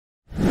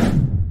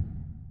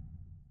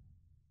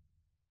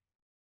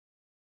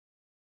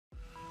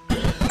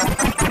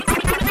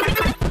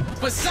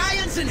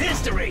science and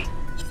history.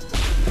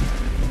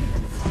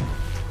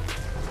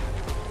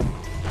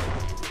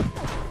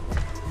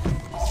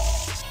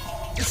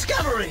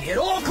 Discovery at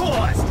all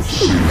costs.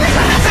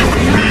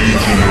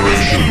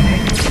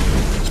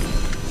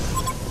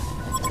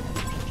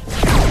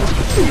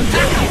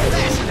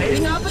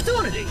 Fascinating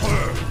opportunity.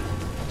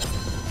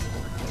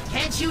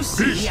 Can't you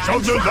see? Beast I'm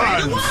of the trying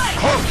land, to win.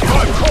 hark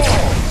my call.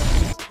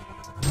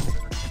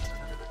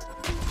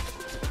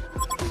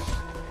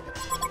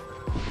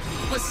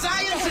 For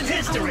science and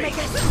history.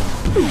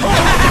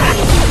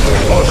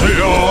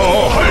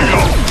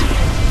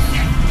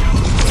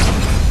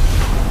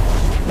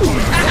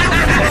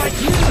 Like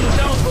you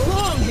don't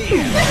belong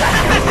here.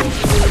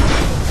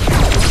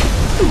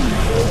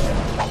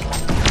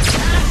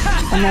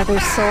 Another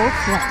soul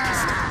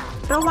cleansed.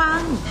 ระวั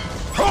ง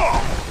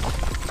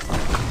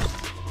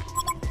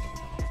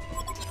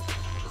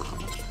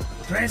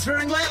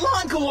Transferring light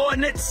lawn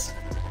coordinates.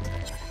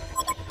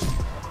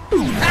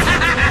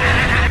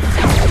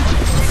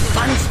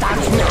 Fun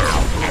starts now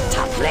at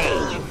top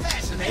lane.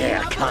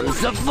 Here comes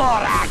the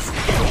Vorax.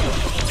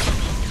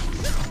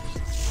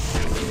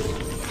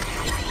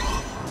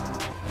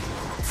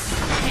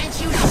 Can't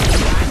you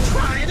see I'm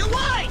trying to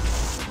win?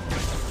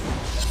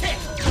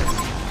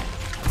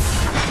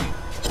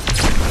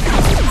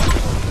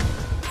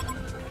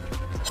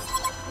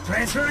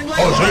 Transferring light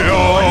lawn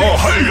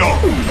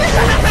coordinates.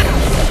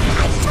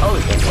 Told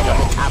him to go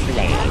to top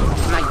lane.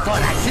 My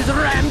Vorax is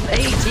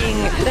rampaging.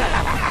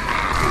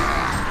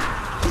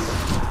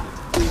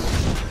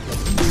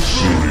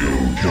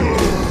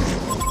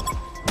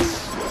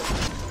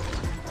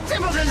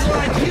 Simpletons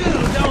like you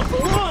don't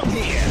belong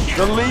here.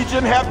 The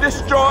Legion have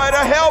destroyed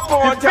a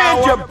Hellborn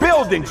tower! Defend your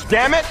buildings,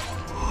 damn it!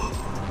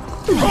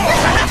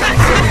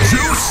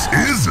 Juice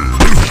is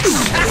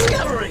loose.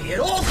 Discovery at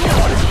all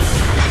costs.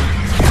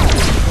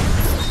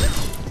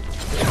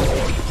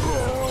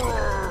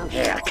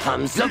 Here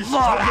comes the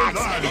Vorax.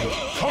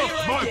 Hark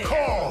my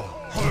call.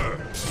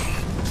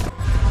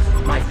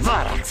 My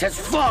Vorax has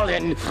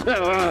fallen.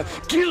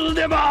 Kill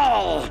them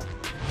all.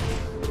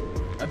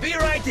 I'll be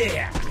right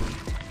there.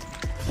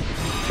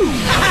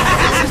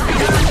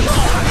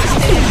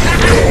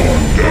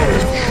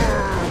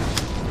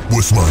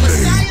 What's my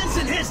name? Science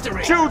and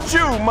history.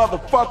 Choo-choo,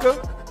 motherfucker!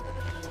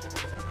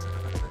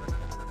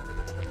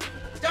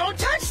 Don't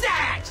touch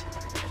that.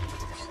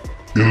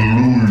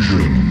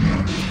 Illusion.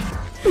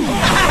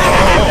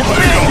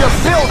 Defend your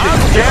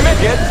buildings, damn it!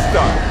 Get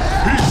started!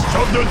 Beast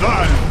of the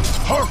land,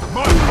 hark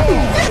my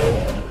call.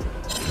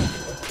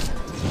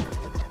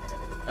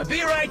 I'll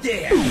be right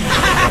there.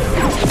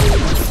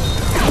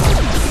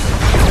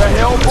 The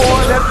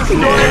Hellborn has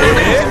destroyed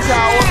the head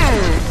tower!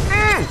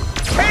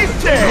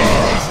 Taste it!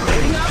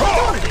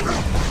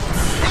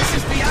 This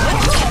is beyond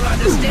your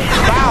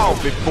understanding. Bow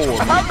before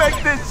me. I make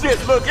this shit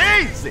look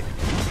easy!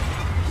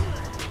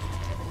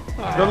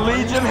 The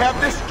Legion have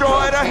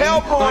destroyed a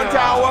Hellborn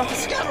tower!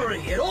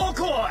 Discovery at all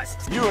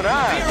costs. You and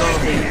I are gonna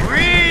be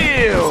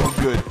real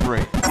good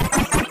friends.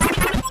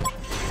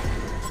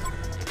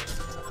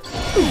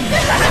 You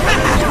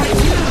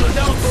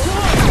don't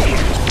belong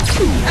here.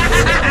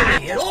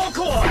 Discovery at all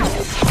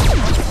costs.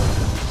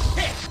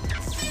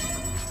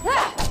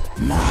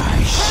 My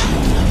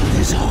shield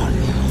is on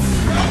you.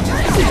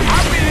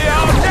 I'll be here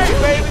all day,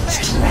 baby!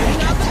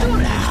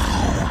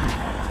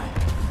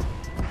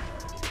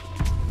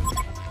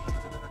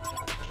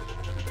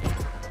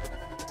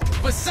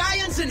 For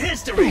science and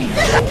history.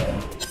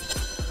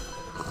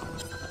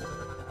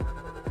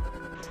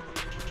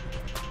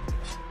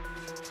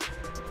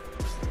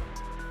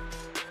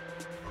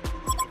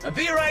 I'll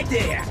be right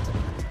there.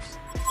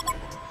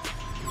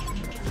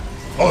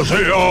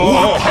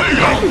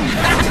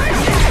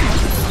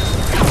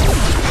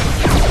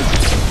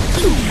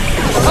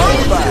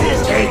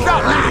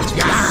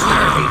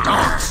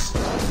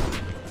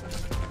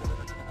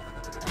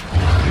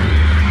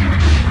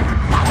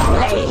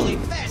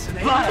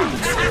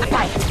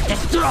 Fight,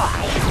 destroy.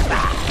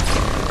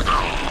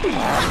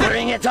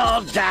 Bring it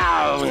all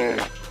down.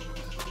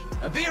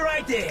 I'll be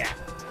right there.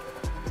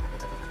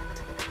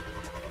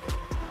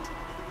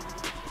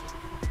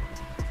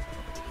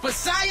 For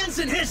science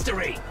and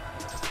history.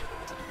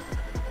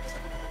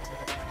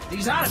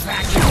 These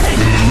artifacts are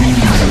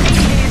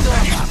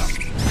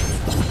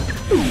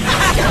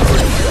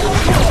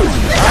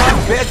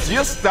I bet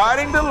you're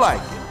starting to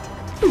like it.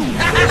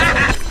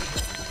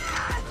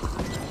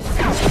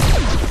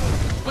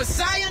 For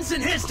science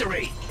and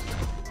history.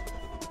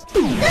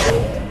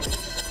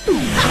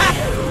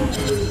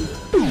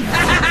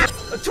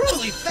 A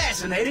truly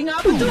fascinating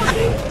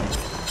opportunity.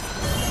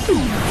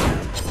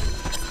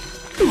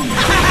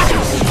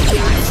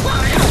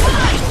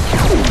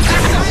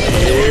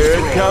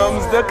 Here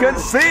comes the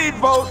concede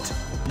vote.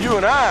 You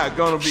and I are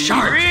gonna be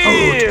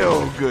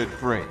real good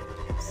friends.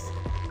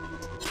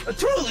 A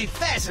truly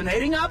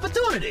fascinating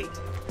opportunity.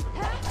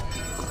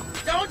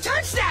 Don't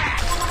touch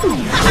that!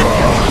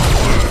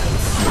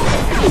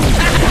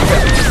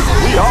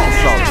 We all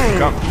saw this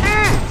coming.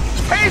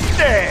 Taste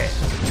it!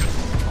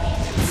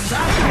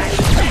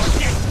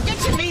 Get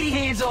your meaty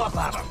hands off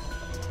of him.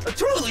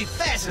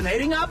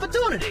 fascinating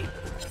opportunity.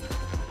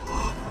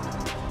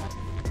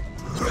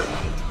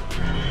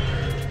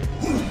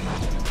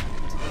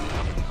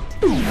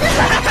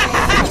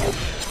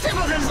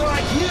 Simpletons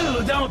like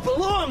you don't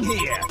belong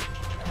here.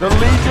 The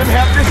Legion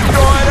have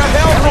destroyed a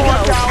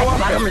Hellborn tower.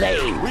 Bottom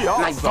lane. We all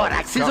My saw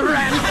thorax this is coming.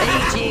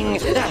 rampaging.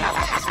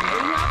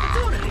 Fascinating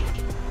opportunity.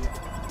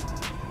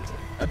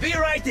 Be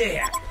right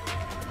there.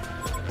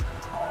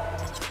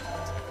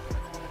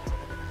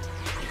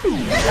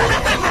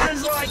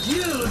 Simpletons like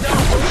you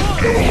don't belong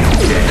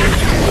here.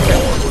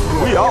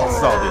 We all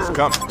saw this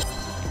coming.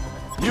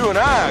 You and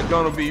I are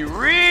gonna be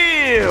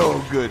real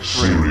good friends.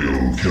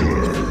 Serial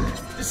killer.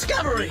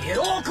 Discovery at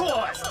all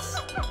costs.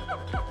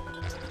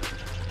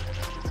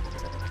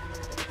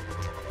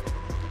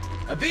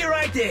 Be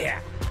right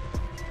there.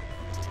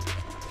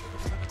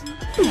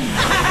 Here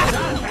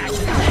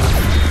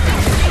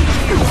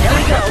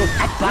we go.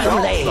 At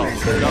bottom lane. Here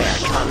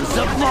comes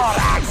the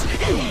thorax.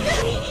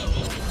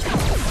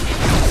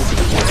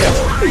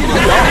 We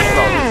all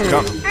saw this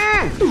coming.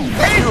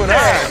 You and I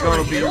are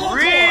gonna be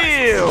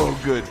real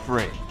good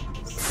friends.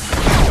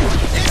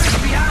 This is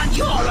beyond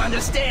your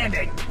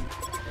understanding.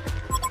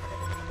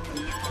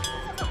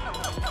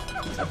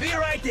 Be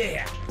right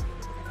there.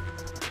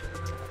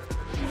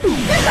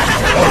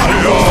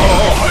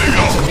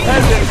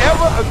 Has it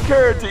ever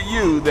occurred to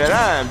you that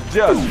I'm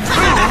just too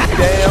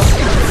damn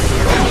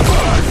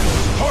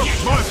Hark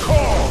my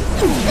call!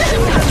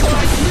 Simpletons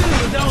like you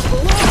don't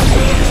belong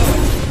here.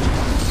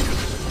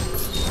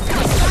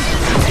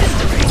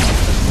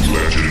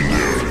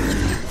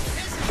 Legendary.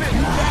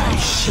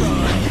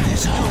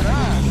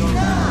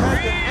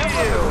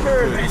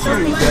 occurred to you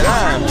that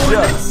I'm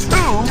just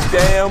too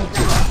damn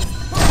good?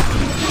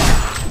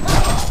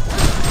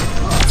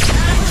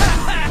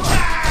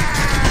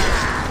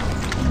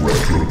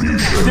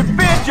 Retribution.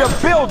 Defend your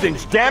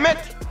buildings, damn it!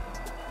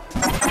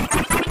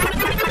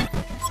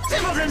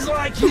 Simpletons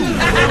like you don't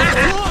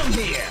belong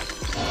here.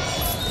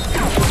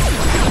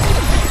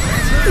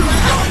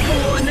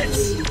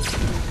 Coordinates.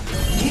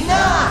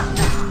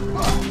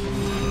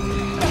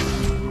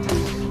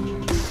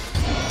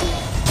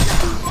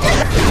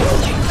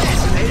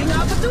 Fascinating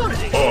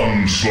opportunity.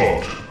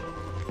 Onslaught.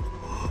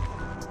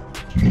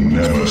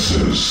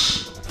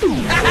 Nemesis.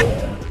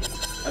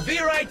 Be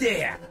right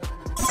there.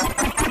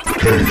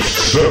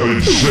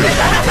 K76.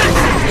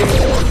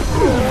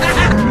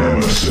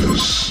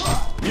 Nemesis.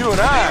 You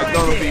and I are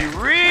gonna be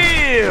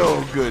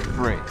real good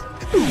friends.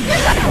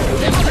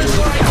 Simpletons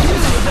like you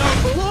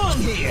don't belong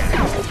here.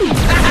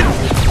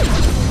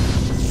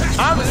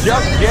 I'm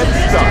just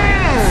getting started.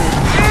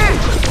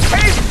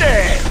 Tasty!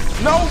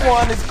 No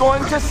one is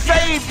going to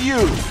save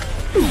you!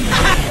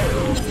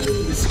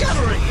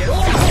 Discovery at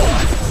all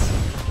costs.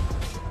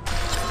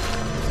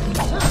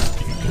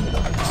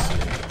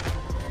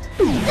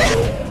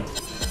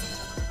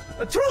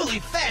 A truly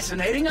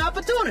fascinating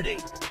opportunity.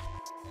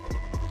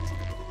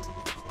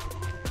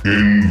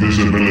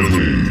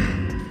 Invisibility.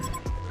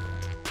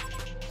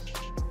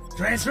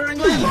 Transferring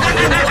land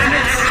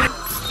coordinates.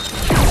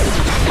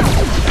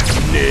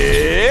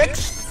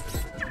 Next!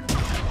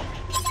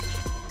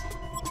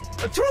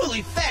 A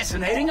truly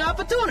fascinating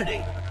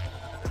opportunity.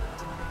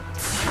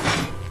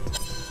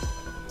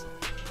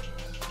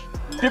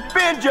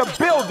 Defend your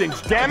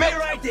buildings, damn Be it!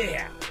 right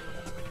there.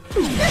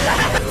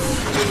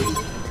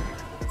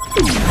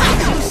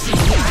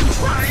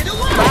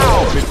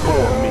 Bow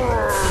before me.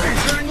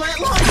 Transferring land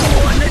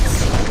coordinates.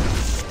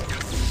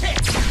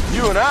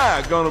 You and I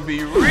are gonna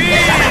be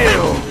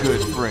real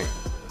good friends.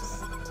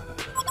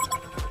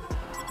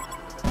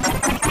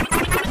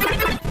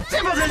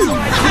 Simpletons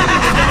like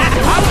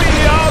I'll be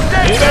here all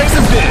day, There's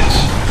baby.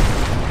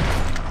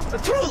 a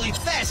truly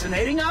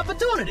fascinating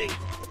opportunity.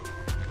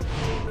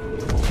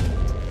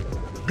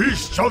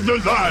 Beasts of the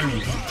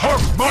land,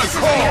 hark my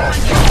call!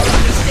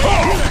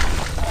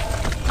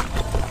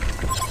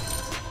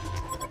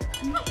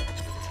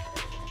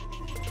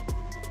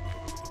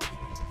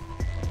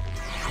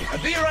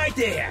 Be right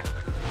there.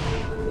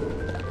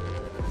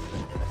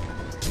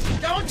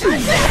 Don't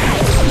touch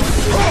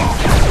that!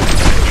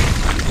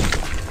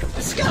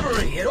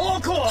 Discovery at all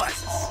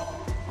costs.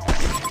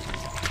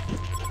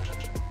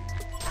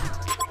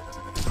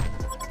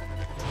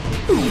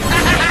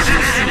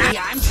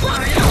 I'm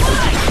trying to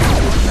fight.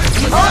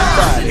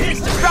 Somebody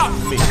stop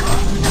me!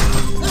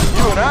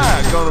 You and I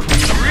are gonna be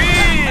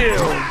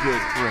real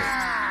good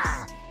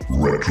friends.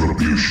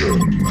 Retribution.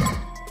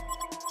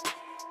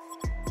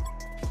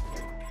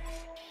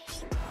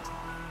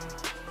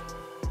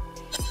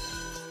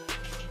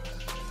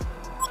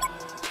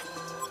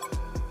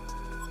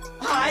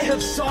 I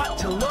have sought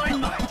to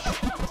learn much.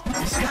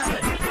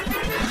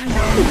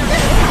 Discovered.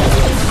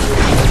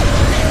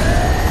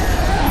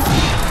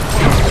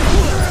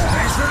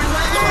 Transferring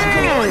my lawn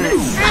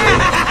coordinates.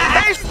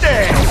 Tasty!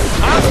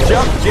 I'm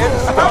just getting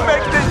started. I'll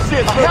make this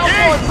shit look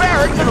Hellborn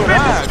barracks has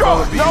been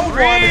destroyed. No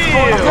one is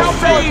going to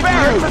Hellborn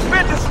barracks has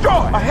been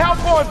destroyed. A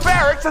Hellborn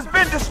barracks has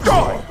been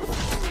destroyed.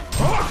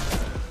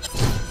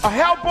 A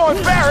Hellborn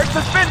barracks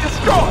has been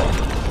destroyed.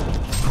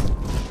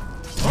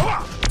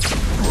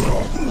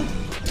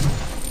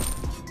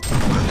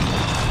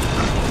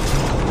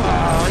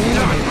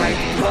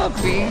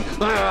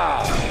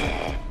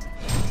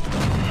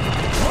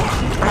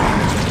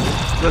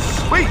 The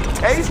sweet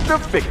taste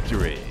of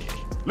victory.